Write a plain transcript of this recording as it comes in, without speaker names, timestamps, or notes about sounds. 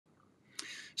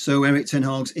So Erik ten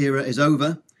Hag's era is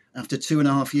over after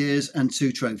 2.5 years and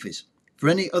 2 trophies. For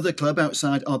any other club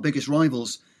outside our biggest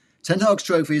rivals, Ten Hag's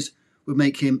trophies would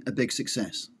make him a big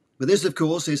success. But this, of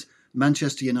course, is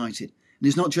Manchester United. And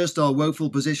it's not just our woeful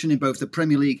position in both the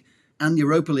Premier League and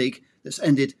Europa League that's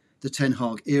ended the Ten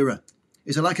Hag era.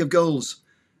 It's a lack of goals,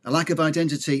 a lack of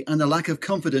identity and a lack of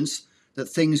confidence that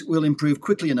things will improve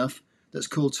quickly enough that's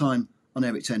called time on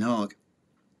Erik ten Hag.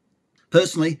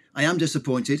 Personally, I am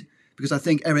disappointed because I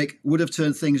think Erik would have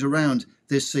turned things around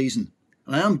this season.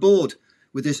 And I am bored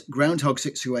with this groundhog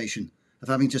situation of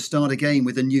having to start again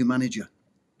with a new manager.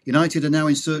 United are now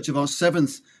in search of our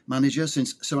 7th manager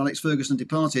since Sir Alex Ferguson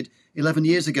departed 11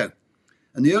 years ago.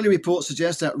 And the early reports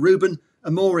suggest that Ruben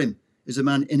Amorim is the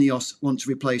man Ineos want to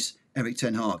replace Erik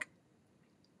ten Hag.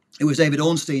 It was David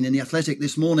Ornstein in The Athletic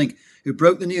this morning who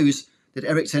broke the news that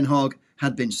Erik ten Hag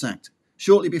had been sacked,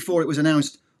 shortly before it was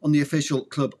announced on the official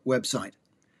club website.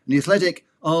 And The Athletic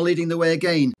are leading the way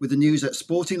again with the news that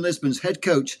Sporting Lisbon's head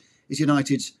coach is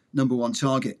United's #1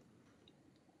 target.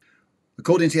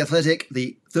 According to The Athletic,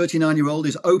 the 39-year-old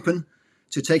is open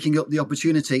to taking up the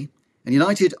opportunity, and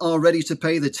United are ready to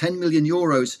pay the €10 million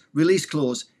release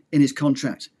clause in his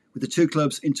contract, with the two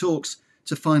clubs in talks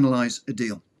to finalise a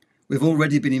deal. We've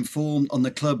already been informed on the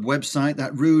club website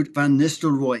that Ruud van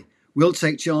Nistelrooy will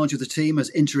take charge of the team as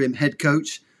interim head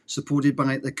coach, supported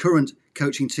by the current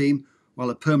coaching team, while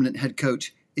a permanent head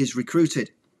coach is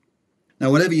recruited.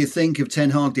 Now, whatever you think of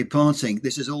Ten Hag departing,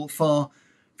 this is all far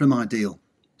from ideal.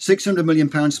 £600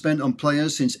 million spent on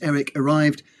players since Erik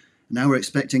arrived, and now we're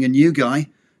expecting a new guy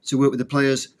to work with the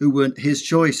players who weren't his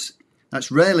choice.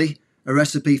 That's rarely a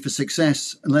recipe for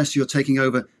success unless you're taking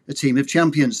over a team of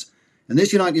champions. And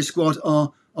this United squad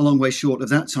are a long way short of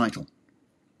that title.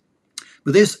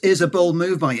 But this is a bold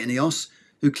move by Ineos,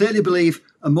 who clearly believe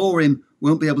Amorim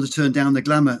won't be able to turn down the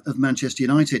glamour of Manchester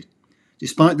United,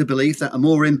 despite the belief that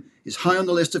Amorim is high on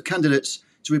the list of candidates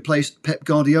to replace Pep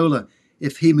Guardiola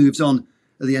if he moves on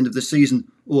at the end of the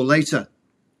season or later.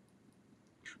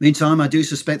 Meantime, I do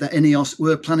suspect that Ineos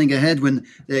were planning ahead when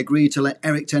they agreed to let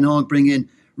Erik ten Hag bring in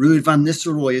Ruud van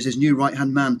Nistelrooy as his new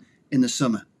right-hand man in the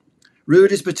summer.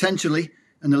 Ruud is potentially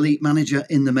an elite manager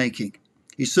in the making.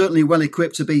 He's certainly well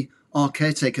equipped to be our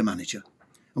caretaker manager.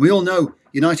 And we all know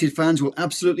United fans will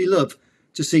absolutely love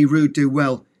to see Ruud do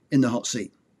well in the hot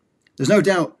seat. There's no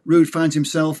doubt Ruud finds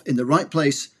himself in the right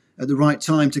place at the right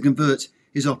time to convert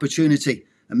his opportunity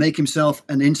and make himself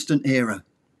an instant hero.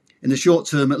 In the short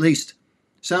term, at least.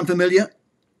 Sound familiar?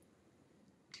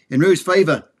 In Ruud's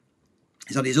favour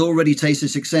is that he's already tasted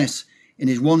success in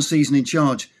his 1 season in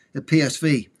charge at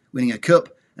PSV, winning a cup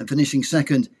and finishing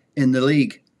second in the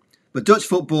league. But Dutch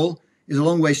football is a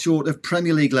long way short of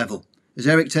Premier League level, as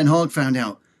Erik ten Hag found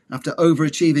out after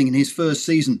overachieving in his first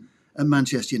season at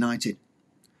Manchester United.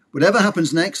 Whatever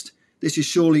happens next, this is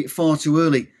surely far too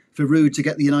early for Ruud to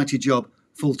get the United job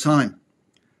full time.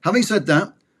 Having said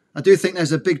that, I do think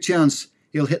there's a big chance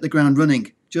he'll hit the ground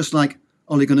running, just like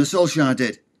Ole Gunnar Solskjaer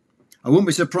did. I wouldn't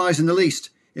be surprised in the least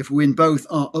if we win both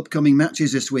our upcoming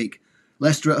matches this week.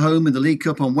 Leicester at home in the League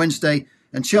Cup on Wednesday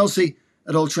and Chelsea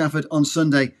at Old Trafford on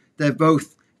Sunday. They're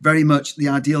both very much the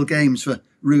ideal games for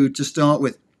Ruud to start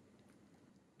with.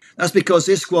 That's because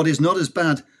this squad is not as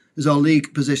bad as our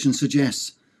league position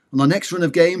suggests, and our next run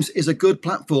of games is a good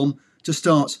platform to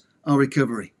start our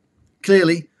recovery.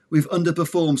 Clearly, we've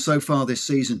underperformed so far this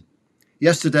season.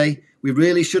 Yesterday, we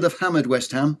really should have hammered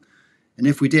West Ham, and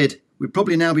if we did, we'd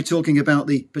probably now be talking about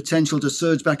the potential to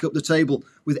surge back up the table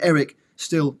with Erik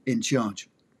still in charge.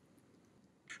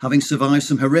 Having survived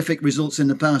some horrific results in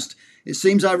the past, it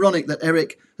seems ironic that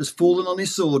Erik has fallen on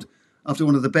his sword after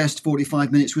one of the best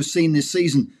 45 minutes we've seen this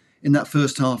season in that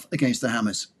first half against the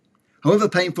Hammers. However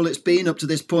painful it's been up to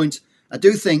this point, I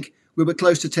do think we were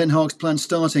close to Ten Hag's plan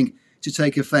starting to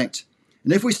take effect.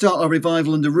 And if we start our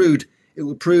revival under Ruud, it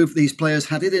will prove these players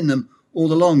had it in them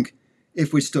all along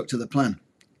if we stuck to the plan.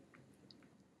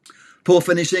 Poor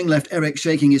finishing left Erik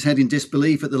shaking his head in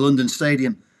disbelief at the London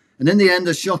Stadium, and in the end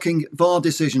a shocking VAR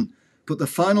decision put the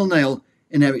final nail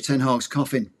in Erik ten Hag's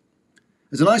coffin.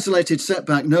 As an isolated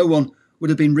setback, no one would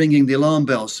have been ringing the alarm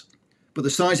bells, but the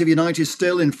sight of United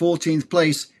still in 14th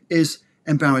place is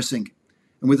embarrassing,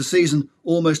 and with the season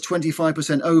almost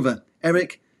 25% over,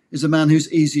 Erik is the man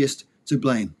who's easiest to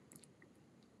blame.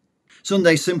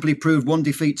 Sunday simply proved one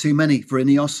defeat too many for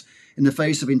Ineos in the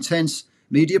face of intense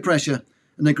media pressure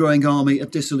and a growing army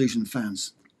of disillusioned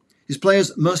fans. His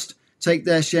players must take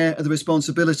their share of the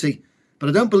responsibility, but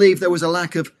I don't believe there was a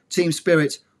lack of team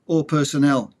spirit or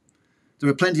personnel. There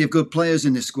are plenty of good players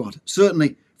in this squad,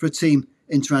 certainly for a team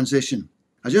in transition.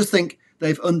 I just think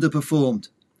they've underperformed.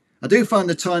 I do find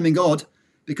the timing odd,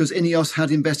 because Ineos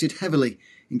had invested heavily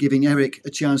in giving Erik a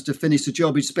chance to finish the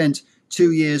job he'd spent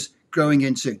 2 years growing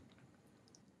into.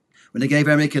 When they gave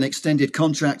Erik an extended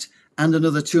contract and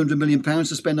another £200 million to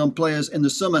spend on players in the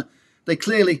summer, they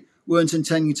clearly weren't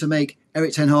intending to make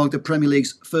Erik Ten Hag the Premier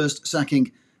League's first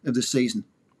sacking of the season.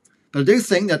 But I do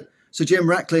think that Sir Jim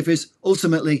Ratcliffe is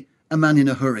ultimately a man in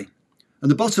a hurry. And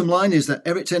the bottom line is that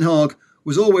Erik Ten Hag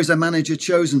was always a manager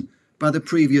chosen by the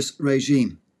previous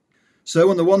regime. So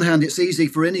on the one hand, it's easy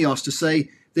for Ineos to say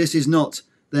this is not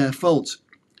their fault.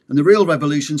 And the real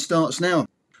revolution starts now.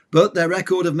 But their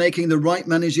record of making the right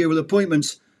managerial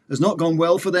appointments has not gone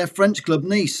well for their French club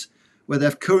Nice, where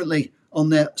they're currently on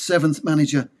their 7th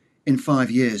manager in 5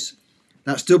 years.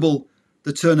 That's double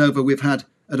the turnover we've had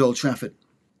at Old Trafford.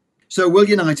 So will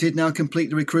United now complete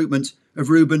the recruitment of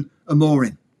Ruben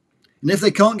Amorim? And if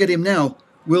they can't get him now,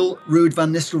 will Ruud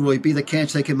van Nistelrooy be the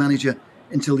caretaker manager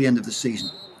until the end of the season?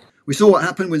 We saw what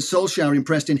happened when Solskjaer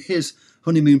impressed in his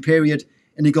honeymoon period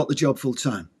and he got the job full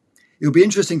time. It'll be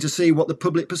interesting to see what the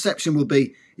public perception will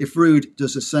be if Ruud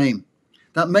does the same.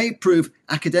 That may prove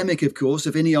academic, of course,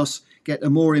 if Ineos get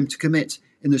Amorim to commit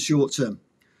in the short term.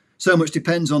 So much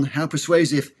depends on how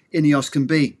persuasive Ineos can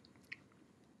be.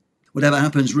 Whatever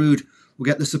happens, Ruud will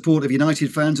get the support of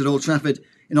United fans at Old Trafford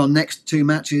in our next 2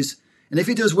 matches. And if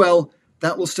he does well,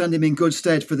 that will stand him in good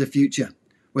stead for the future,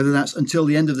 whether that's until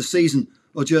the end of the season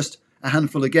or just a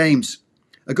handful of games.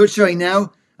 A good showing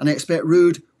now, and I expect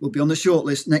Ruud will be on the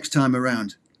shortlist next time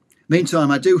around.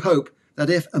 Meantime, I do hope that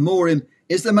if Amorim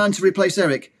is the man to replace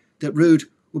Erik, that Ruud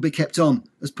will be kept on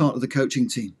as part of the coaching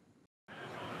team.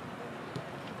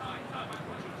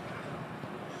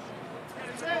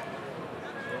 That's it.